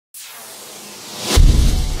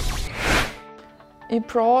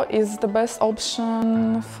Epro is the best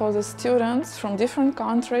option for the students from different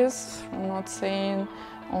countries. I'm not saying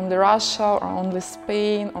only Russia or only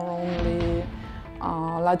Spain or only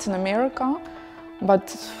Latin America, but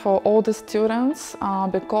for all the students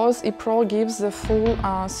because Epro gives the full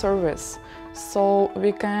service. So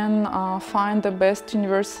we can find the best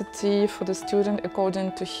university for the student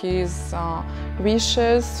according to his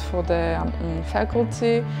wishes, for the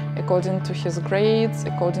faculty, according to his grades,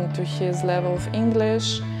 according to his level of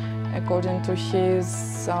English, according to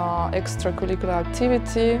his extracurricular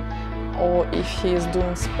activity, or if he is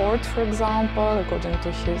doing sport, for example, according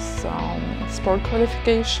to his sport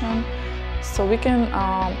qualification. So we can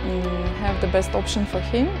have the best option for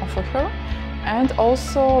him or for her. And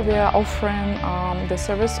also we are offering the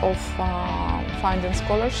service of finding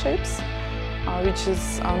scholarships, which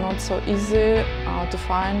is not so easy to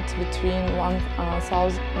find between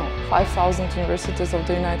 5,000 universities of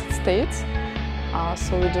the United States.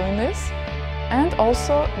 So we're doing this. And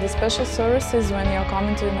also the special services when you're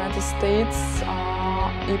coming to the United States,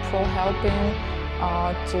 Epro helping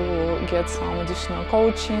to get some additional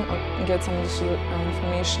coaching or get some additional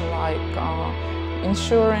information like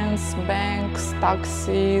insurance, banks,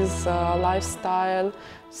 taxes, lifestyle.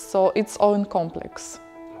 So it's all in complex.